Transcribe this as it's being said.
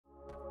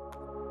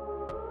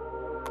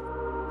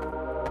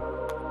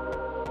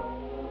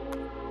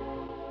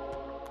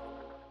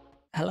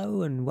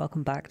Hello and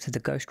welcome back to the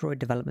Go-Stroid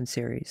development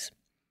series.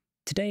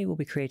 Today we'll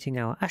be creating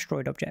our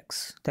asteroid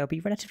objects. They'll be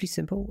relatively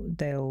simple.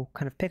 They'll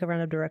kind of pick a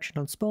random direction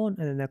on spawn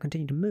and then they'll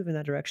continue to move in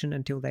that direction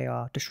until they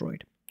are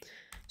destroyed.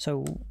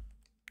 So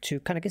to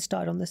kind of get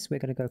started on this,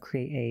 we're going to go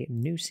create a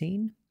new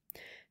scene.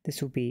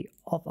 This will be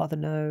of other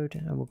node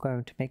and we're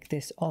going to make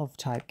this of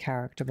type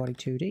character body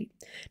 2D.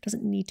 It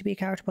doesn't need to be a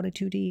character body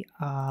 2D.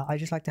 I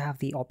just like to have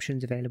the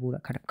options available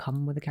that kind of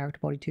come with a character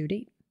body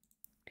 2D.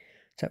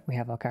 So we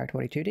have our character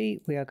body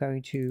 2D. We are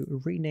going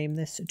to rename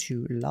this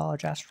to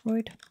large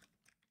asteroid.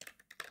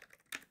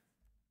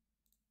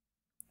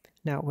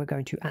 Now we're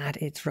going to add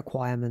its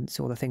requirements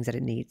or the things that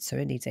it needs. So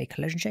it needs a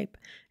collision shape.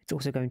 It's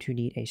also going to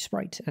need a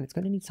sprite and it's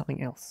going to need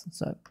something else.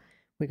 So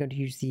we're going to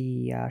use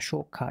the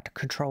shortcut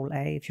Control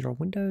A if you're on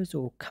Windows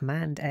or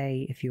Command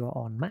A if you are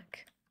on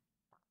Mac.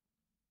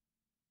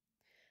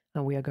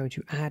 And we are going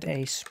to add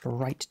a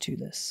sprite to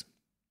this.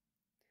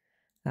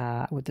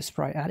 With the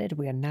sprite added,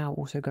 we are now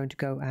also going to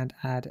go and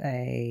add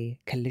a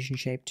collision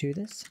shape to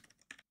this.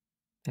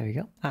 There we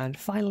go. And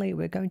finally,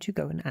 we're going to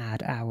go and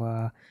add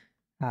our,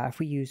 if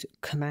we use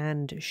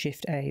Command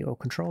Shift A or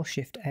Control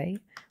Shift A,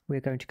 we're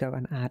going to go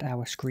and add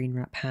our screen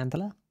wrap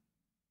handler.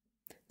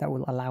 That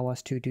will allow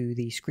us to do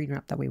the screen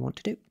wrap that we want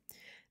to do.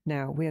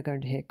 Now we are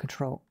going to hit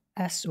Control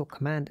S or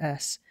Command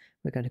S.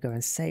 We're going to go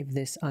and save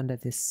this under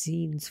the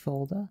Scenes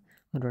folder,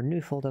 under a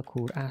new folder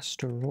called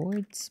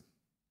Asteroids.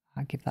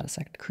 I'll give that a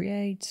second to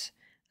create,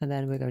 and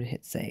then we're going to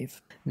hit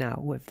save.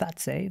 Now with that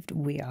saved,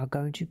 we are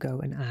going to go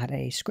and add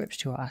a script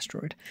to our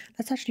asteroid.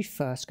 Let's actually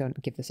first go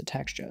and give this a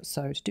texture.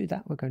 So to do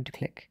that, we're going to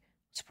click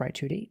Sprite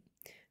 2D.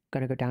 We're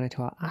going to go down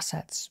into our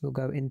assets. We'll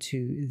go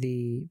into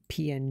the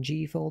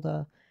PNG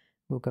folder.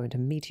 We'll go into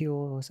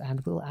meteors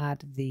and we'll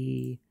add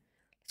the,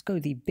 let's go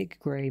the big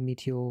gray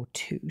meteor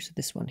 2. So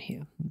this one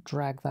here,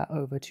 drag that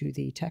over to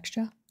the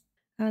texture.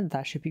 And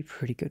that should be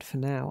pretty good for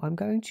now. I'm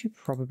going to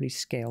probably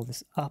scale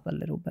this up a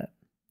little bit.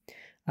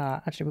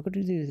 Actually, we're going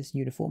to do this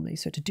uniformly.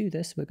 So to do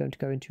this, we're going to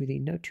go into the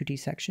Node 2D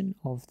section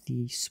of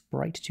the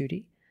Sprite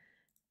 2D.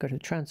 Go to the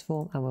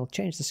transform and we'll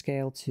change the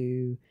scale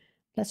to,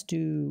 let's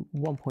do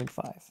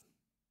 1.5.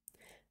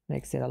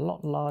 Makes it a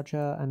lot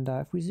larger. And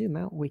if we zoom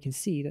out, we can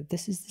see that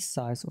this is the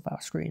size of our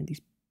screen,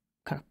 these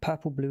kind of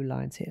purple blue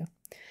lines here.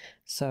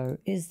 So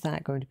is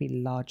that going to be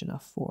large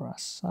enough for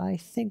us? I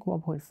think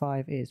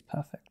 1.5 is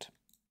perfect.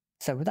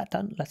 So with that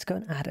done, let's go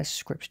and add a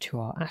script to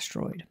our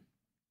asteroid.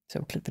 So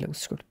we'll click the little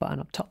script button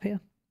up top here,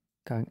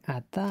 go and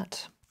add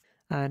that.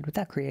 And with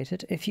that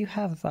created, if you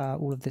have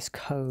all of this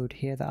code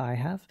here that I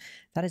have,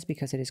 that is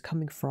because it is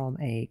coming from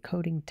a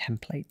coding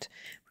template.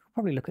 We'll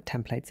probably look at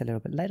templates a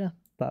little bit later,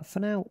 but for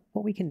now,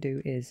 what we can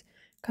do is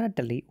kind of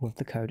delete all of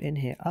the code in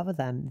here other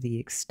than the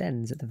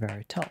extends at the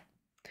very top.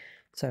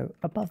 So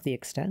above the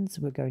extends,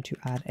 we're going to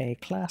add a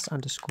class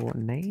underscore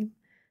name.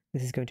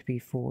 This is going to be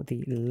for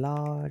the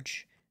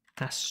large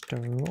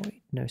asteroid,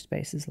 no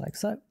spaces like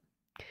so.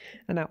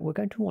 And now we're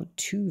going to want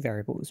two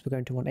variables. We're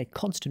going to want a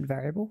constant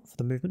variable for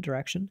the movement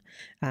direction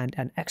and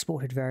an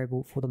exported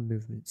variable for the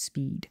movement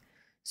speed.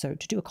 So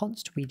to do a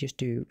const, we just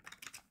do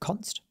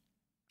const,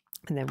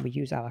 and then we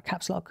use our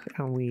caps lock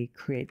and we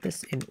create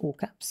this in all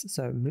caps.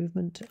 So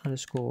movement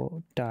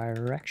underscore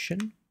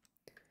direction,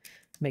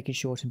 making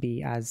sure to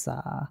be as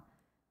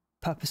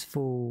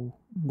purposeful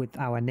with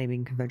our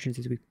naming conventions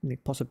as we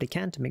possibly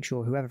can to make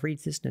sure whoever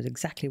reads this knows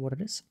exactly what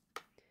it is.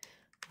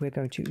 We're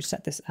going to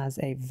set this as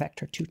a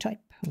vector2 type,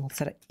 and we'll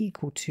set it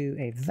equal to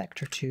a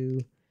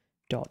vector2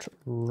 dot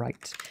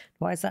right.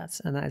 Why is that?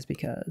 And that is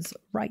because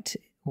right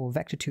or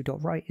vector2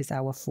 dot right is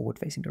our forward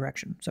facing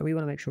direction. So we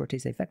want to make sure it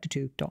is a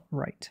vector2 dot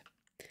right.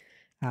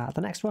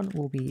 The next one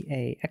will be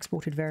a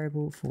exported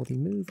variable for the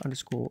move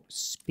underscore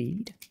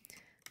speed.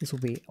 This will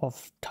be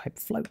of type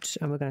float,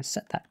 and we're going to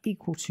set that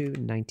equal to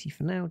 90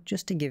 for now,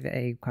 just to give it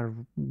a kind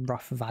of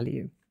rough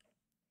value.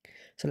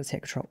 So let's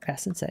hit Control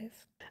S and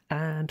save.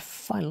 And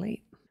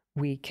finally,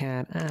 we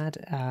can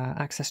add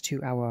access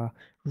to our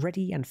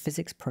ready and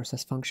physics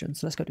process function.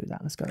 So let's go do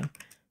that. Let's go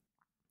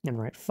and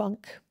write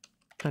func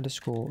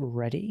underscore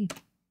ready.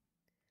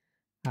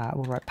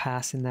 We'll write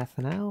pass in there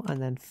for now.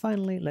 And then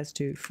finally, let's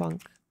do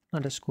func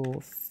underscore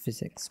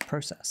physics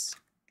process.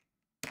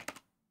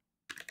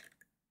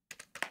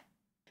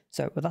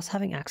 So with us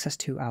having access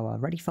to our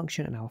ready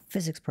function and our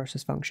physics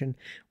process function,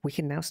 we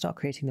can now start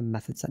creating the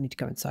methods that need to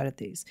go inside of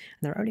these.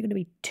 And there are only going to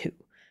be two.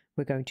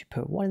 We're going to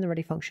put one in the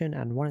ready function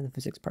and one in the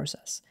physics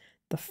process.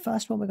 The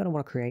first one we're going to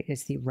want to create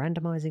is the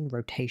randomizing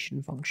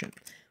rotation function.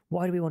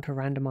 Why do we want a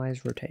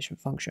randomize rotation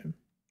function?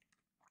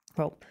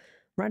 Well,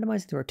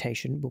 randomizing the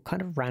rotation will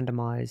kind of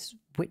randomize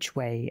which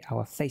way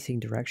our facing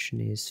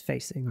direction is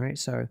facing, right?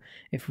 So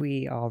if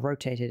we are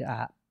rotated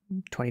at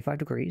 25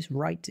 degrees,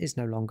 right is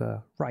no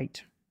longer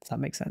right, if that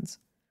makes sense.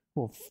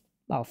 Well,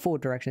 our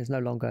forward direction is no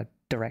longer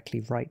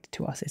directly right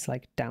to us, it's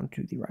like down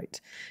to the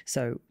right.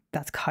 So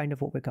that's kind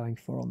of what we're going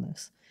for on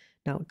this.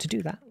 Now to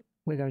do that,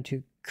 we're going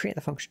to create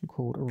the function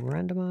called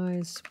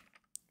randomize,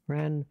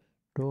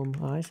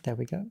 there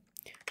we go,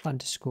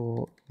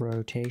 underscore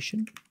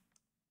rotation.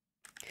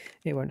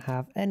 It won't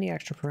have any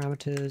extra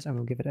parameters, and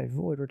we'll give it a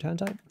void return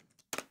type.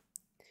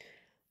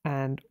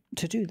 And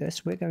to do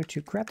this, we're going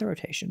to grab the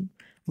rotation.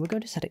 We're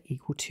going to set it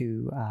equal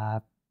to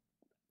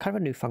kind of a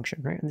new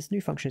function, right? And this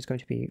new function is going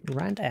to be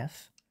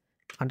randf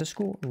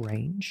underscore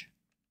range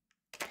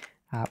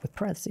with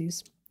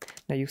parentheses.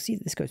 Now you'll see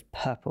that this goes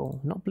purple,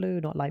 not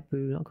blue, not light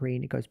blue, not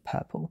green, it goes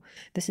purple.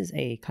 This is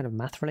a kind of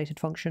math related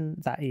function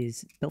that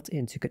is built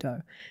into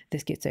Godot.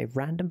 This gets a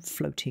random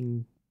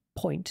floating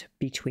point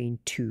between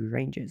two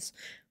ranges,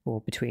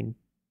 or between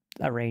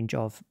a range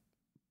of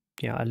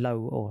a low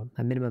or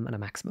a minimum and a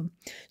maximum.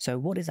 So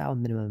what is our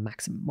minimum and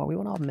maximum? Well, we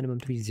want our minimum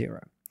to be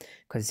 0,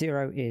 because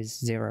 0 is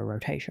 0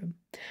 rotation.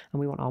 And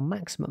we want our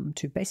maximum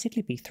to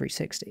basically be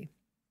 360.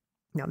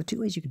 Now, the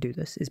two ways you can do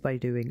this is by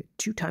doing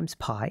 2 times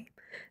pi.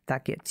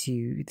 That gets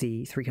you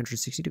the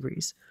 360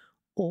 degrees.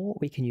 Or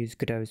we can use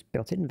Godot's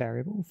built-in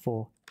variable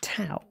for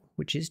tau,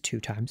 which is 2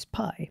 times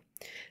pi.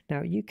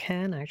 Now, you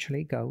can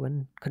actually go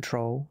and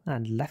control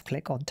and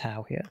left-click on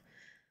tau here,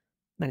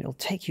 and it'll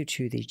take you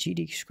to the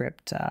GD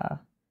script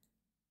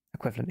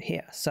equivalent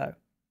here. So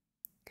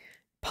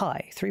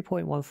pi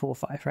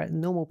 3.145, right?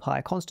 Normal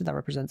pi, constant that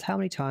represents how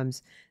many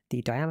times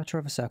the diameter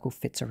of a circle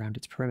fits around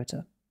its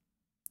perimeter.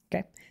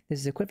 Okay, this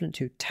is equivalent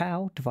to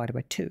tau divided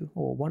by 2,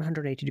 or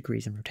 180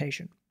 degrees in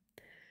rotation.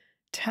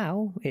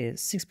 Tau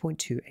is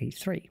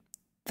 6.283.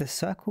 The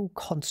circle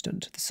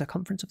constant, the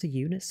circumference of the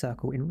unit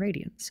circle in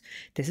radians.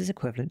 This is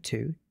equivalent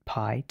to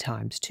pi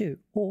times 2,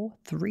 or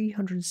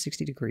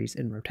 360 degrees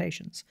in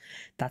rotations.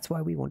 That's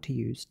why we want to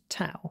use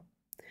tau.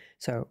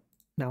 So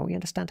now we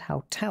understand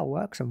how tau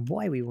works and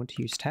why we want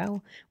to use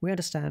tau. We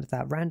understand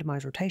that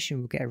randomized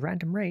rotation will get a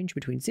random range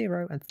between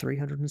 0 and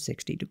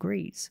 360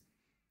 degrees.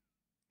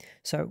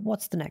 So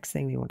what's the next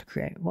thing we want to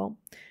create? Well,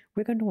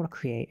 we're going to want to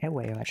create a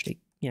way of actually,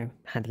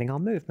 handling our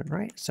movement,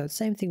 right? So the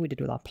same thing we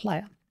did with our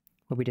player,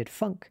 where we did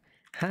func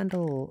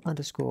handle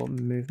underscore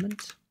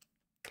movement,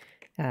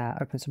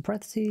 open some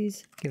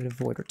parentheses, give it a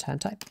void return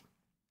type.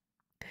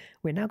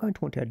 We're now going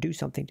to want to do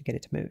something to get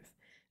it to move.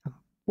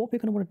 What we're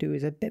going to want to do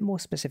is a bit more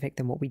specific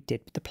than what we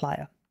did with the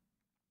player.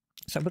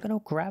 So we're going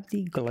to grab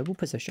the global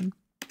position.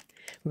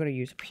 We're going to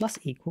use plus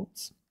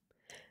equals.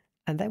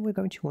 And then we're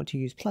going to want to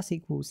use plus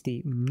equals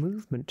the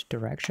movement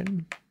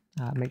direction.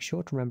 Make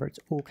sure to remember it's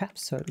all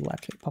caps, so it will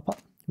actually pop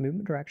up.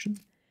 Movement direction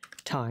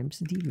times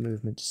the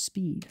movement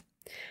speed.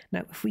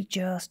 Now, if we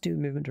just do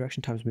movement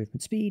direction times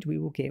movement speed, we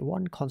will get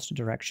one constant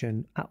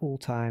direction at all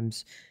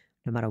times,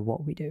 no matter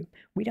what we do.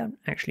 We don't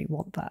actually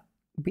want that.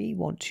 We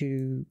want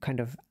to kind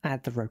of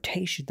add the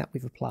rotation that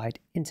we've applied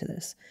into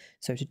this.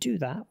 So to do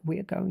that, we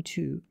are going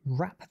to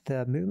wrap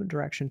the movement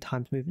direction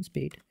times movement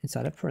speed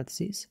inside of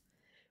parentheses.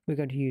 We're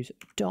going to use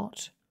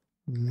dot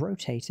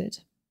rotated.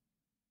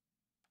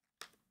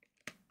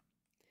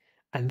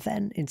 And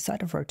then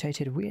inside of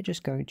rotated, we are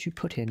just going to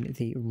put in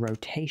the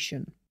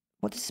rotation.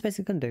 What this is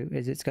basically going to do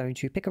is it's going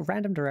to pick a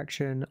random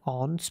direction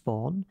on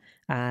spawn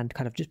and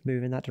kind of just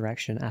move in that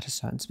direction at a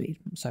certain speed.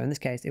 So in this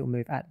case, it will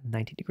move at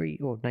 90 degree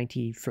or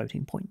 90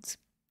 floating points.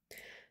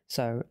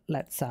 So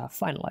let's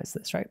finalize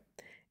this, right?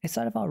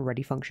 Inside of our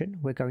ready function,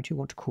 we're going to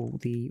want to call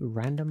the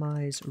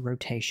randomize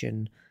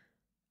rotation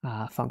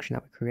function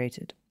that we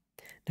created.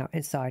 Now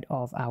inside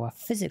of our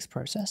physics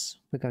process,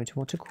 we're going to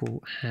want to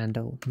call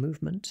handle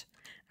movement,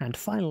 and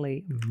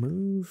finally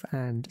move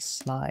and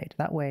slide.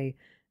 That way,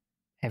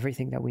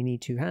 everything that we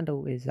need to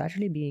handle is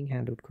actually being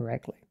handled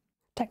correctly.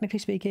 Technically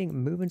speaking,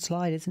 move and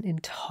slide isn't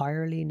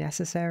entirely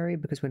necessary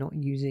because we're not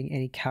using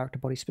any character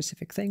body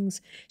specific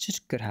things. It's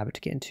just a good habit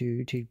to get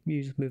into to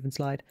use move and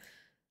slide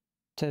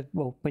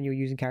when you're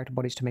using character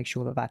bodies, to make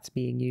sure that that's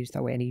being used.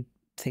 That way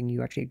anything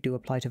you actually do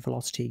apply to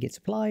velocity gets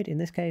applied. In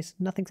this case,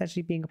 nothing's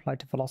actually being applied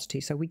to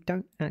velocity, so we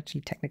don't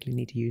actually technically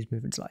need to use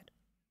move and slide.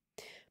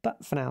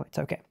 But for now, it's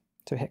okay.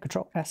 So hit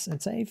Control S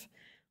and save.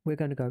 We're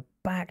going to go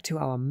back to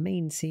our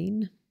main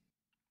scene.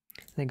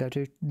 Then go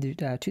to the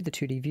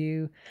 2D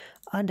view.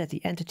 Under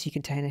the entity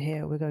container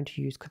here, we're going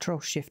to use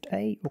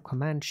Control-Shift-A or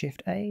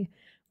Command-Shift-A.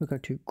 We're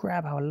going to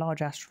grab our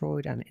large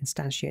asteroid and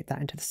instantiate that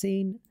into the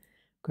scene.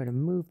 We're going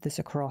to move this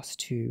across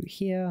to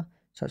here,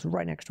 so it's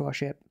right next to our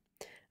ship.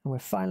 And we're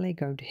finally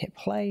going to hit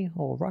play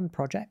or run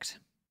project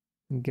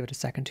and give it a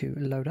second to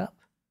load up.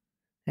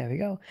 There we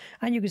go.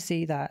 And you can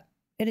see that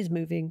it is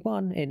moving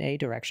in a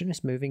direction.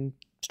 It's moving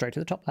straight to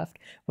the top left,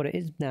 but it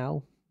is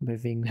now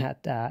moving at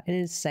an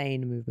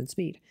insane movement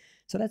speed.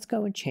 So let's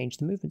go and change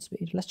the movement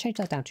speed. Let's change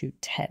that down to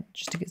 10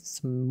 just to get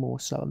some more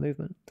slower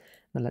movement.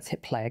 Then let's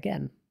hit play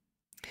again.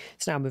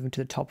 It's now moving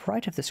to the top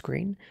right of the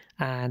screen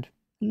and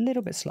a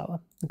little bit slower.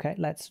 Okay,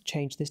 let's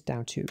change this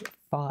down to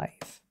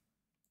 5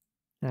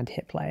 and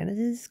hit play. And this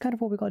is kind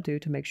of what we've got to do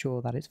to make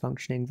sure that it's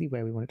functioning the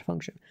way we want it to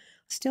function.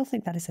 I still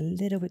think that is a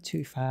little bit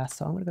too fast,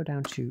 so I'm going to go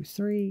down to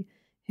 3,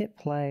 hit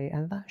play,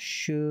 and that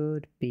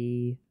should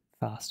be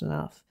fast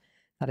enough.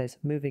 That is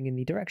moving in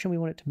the direction we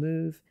want it to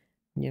move,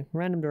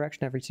 random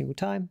direction every single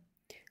time,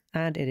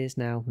 and it is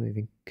now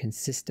moving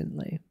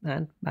consistently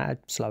and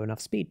at slow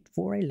enough speed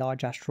for a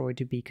large asteroid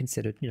to be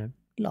considered,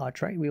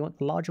 large, right? We want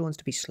the larger ones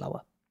to be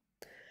slower.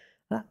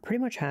 That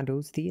pretty much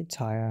handles the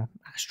entire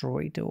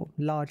asteroid or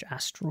large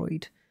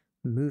asteroid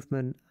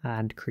movement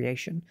and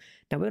creation.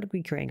 Now we're going to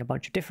be creating a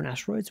bunch of different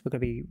asteroids. We're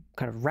going to be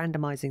kind of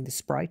randomizing the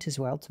sprite as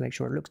well to make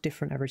sure it looks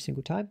different every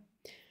single time.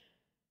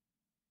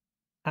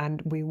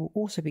 And we will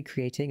also be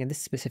creating, and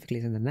this specifically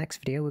is in the next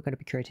video, we're going to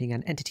be creating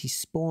an entity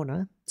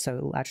spawner. So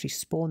it will actually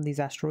spawn these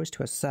asteroids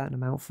to a certain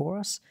amount for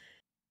us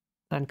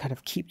and kind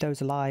of keep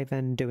those alive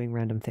and doing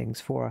random things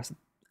for us.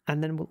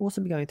 And then we'll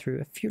also be going through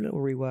a few little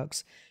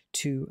reworks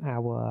to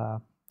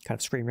our kind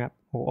of screen wrap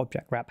or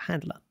object wrap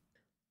handler.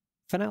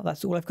 For now,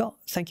 that's all I've got.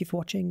 Thank you for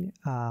watching.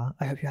 I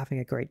hope you're having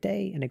a great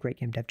day and a great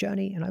game dev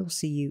journey, and I will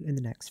see you in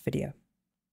the next video.